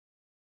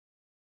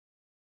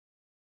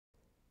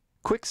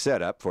Quick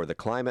setup for the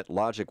Climate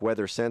Logic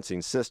Weather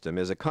Sensing System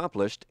is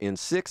accomplished in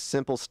 6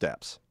 simple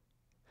steps.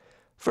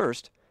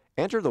 First,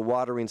 enter the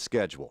watering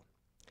schedule.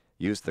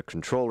 Use the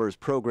controller's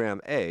Program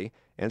A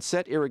and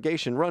set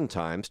irrigation run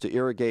times to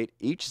irrigate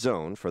each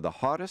zone for the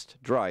hottest,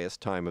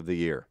 driest time of the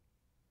year.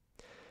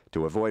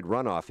 To avoid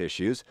runoff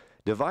issues,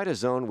 divide a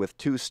zone with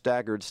 2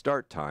 staggered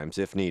start times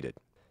if needed.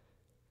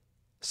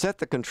 Set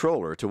the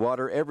controller to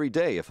water every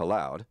day if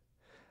allowed.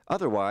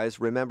 Otherwise,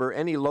 remember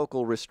any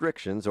local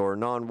restrictions or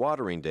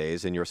non-watering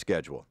days in your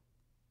schedule.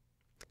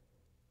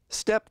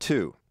 Step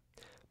 2.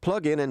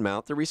 Plug in and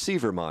mount the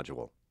receiver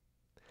module.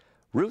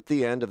 Route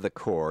the end of the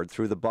cord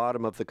through the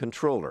bottom of the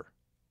controller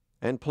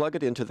and plug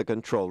it into the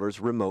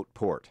controller's remote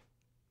port.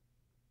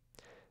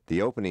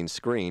 The opening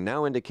screen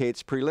now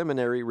indicates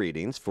preliminary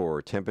readings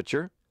for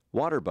temperature,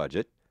 water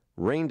budget,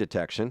 rain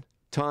detection,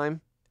 time,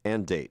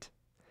 and date.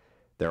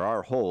 There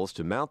are holes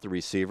to mount the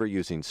receiver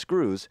using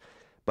screws,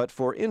 but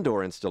for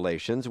indoor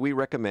installations we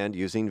recommend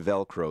using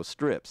Velcro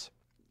strips.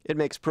 It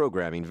makes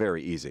programming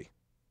very easy.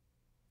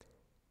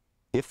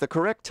 If the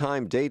correct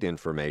time-date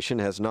information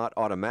has not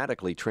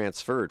automatically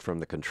transferred from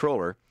the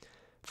controller,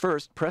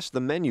 first press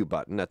the menu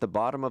button at the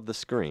bottom of the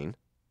screen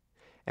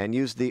and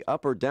use the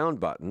up or down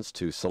buttons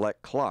to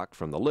select clock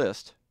from the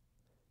list.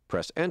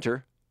 Press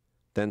Enter,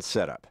 then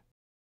Setup.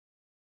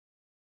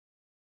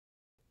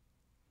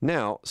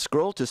 Now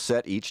scroll to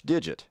set each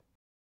digit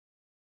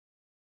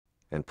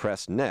and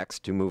press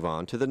Next to move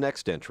on to the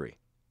next entry.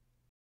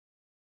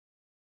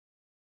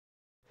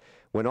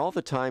 When all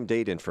the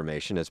time-date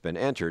information has been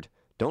entered,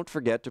 don't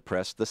forget to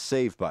press the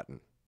Save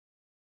button.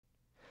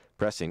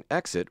 Pressing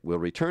Exit will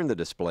return the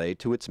display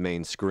to its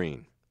main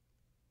screen.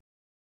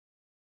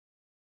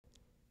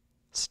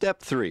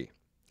 Step 3.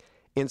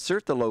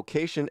 Insert the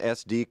location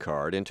SD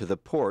card into the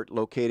port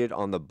located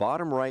on the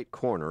bottom right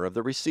corner of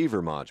the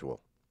receiver module.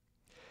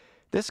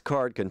 This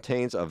card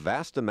contains a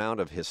vast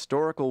amount of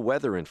historical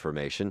weather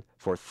information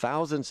for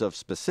thousands of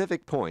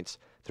specific points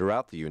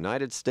throughout the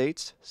United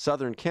States,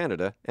 southern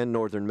Canada, and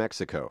northern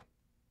Mexico.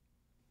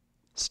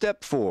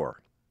 Step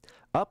 4.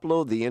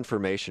 Upload the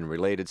information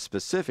related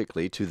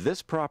specifically to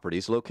this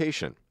property's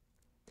location.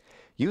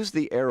 Use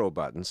the arrow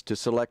buttons to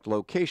select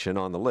location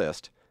on the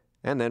list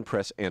and then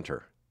press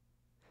Enter.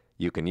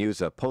 You can use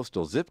a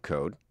postal zip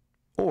code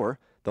or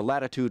the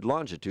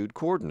latitude-longitude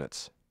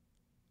coordinates.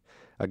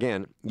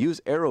 Again,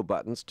 use arrow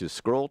buttons to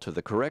scroll to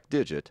the correct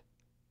digit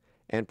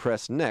and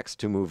press Next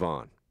to move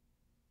on.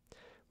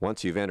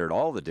 Once you've entered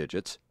all the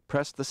digits,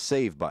 press the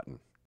Save button.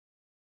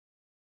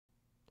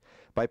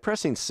 By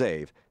pressing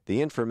Save,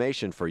 the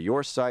information for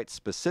your site's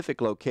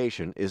specific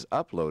location is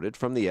uploaded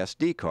from the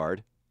SD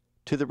card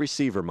to the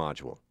receiver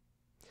module.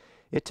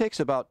 It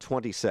takes about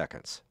 20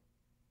 seconds.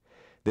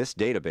 This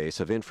database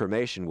of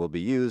information will be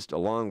used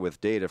along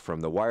with data from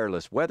the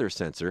wireless weather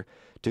sensor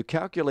to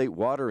calculate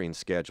watering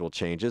schedule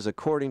changes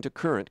according to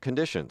current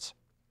conditions.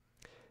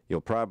 You'll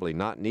probably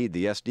not need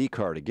the SD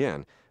card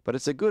again, but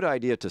it's a good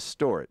idea to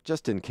store it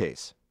just in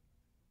case.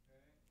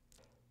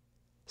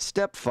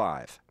 Step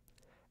 5.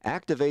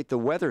 Activate the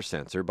weather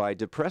sensor by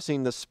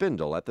depressing the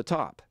spindle at the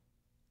top.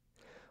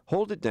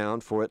 Hold it down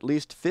for at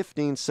least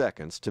 15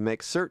 seconds to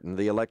make certain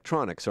the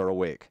electronics are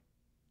awake.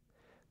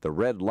 The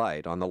red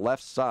light on the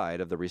left side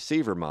of the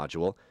receiver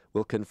module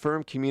will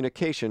confirm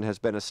communication has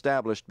been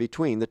established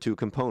between the 2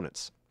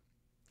 components.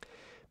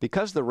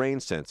 Because the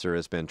rain sensor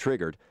has been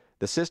triggered,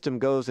 the system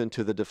goes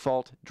into the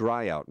default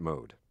dry-out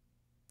mode.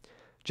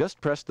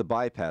 Just press the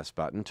bypass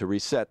button to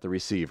reset the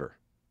receiver.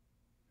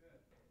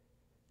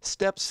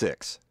 Step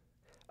 6.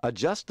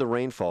 Adjust the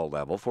rainfall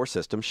level for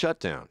system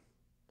shutdown.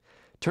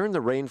 Turn the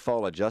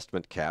rainfall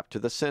adjustment cap to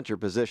the center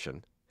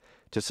position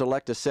to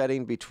select a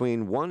setting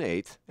between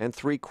 1/8 and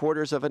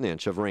 3/4 of an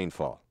inch of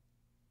rainfall.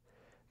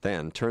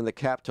 Then turn the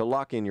cap to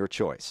lock in your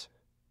choice.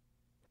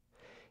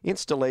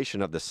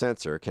 Installation of the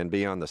sensor can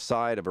be on the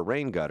side of a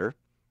rain gutter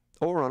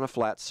or on a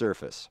flat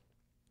surface.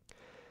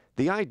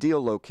 The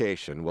ideal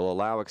location will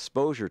allow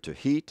exposure to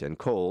heat and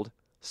cold,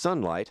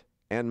 sunlight,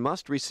 and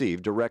must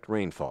receive direct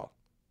rainfall.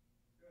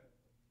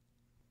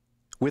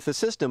 With the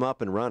system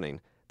up and running,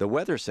 the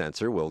weather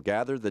sensor will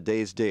gather the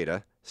day's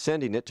data,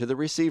 sending it to the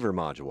receiver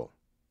module.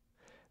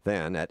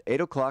 Then, at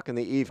 8 o'clock in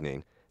the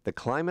evening, the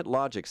Climate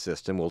Logic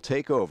system will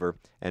take over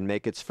and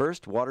make its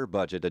first water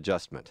budget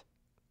adjustment.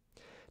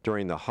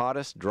 During the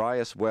hottest,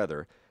 driest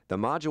weather, the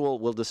module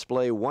will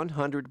display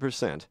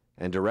 100%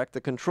 and direct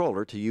the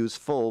controller to use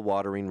full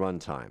watering run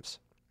times.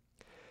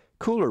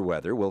 Cooler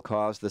weather will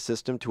cause the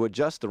system to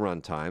adjust the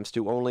run times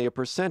to only a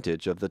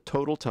percentage of the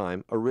total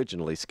time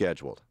originally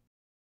scheduled.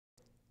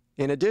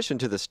 In addition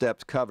to the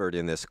steps covered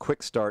in this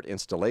quick start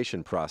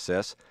installation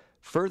process,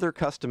 further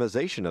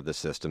customization of the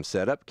system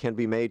setup can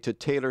be made to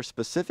tailor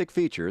specific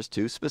features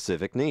to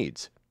specific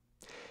needs.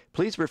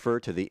 Please refer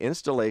to the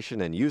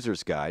Installation and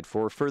User's Guide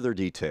for further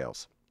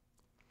details.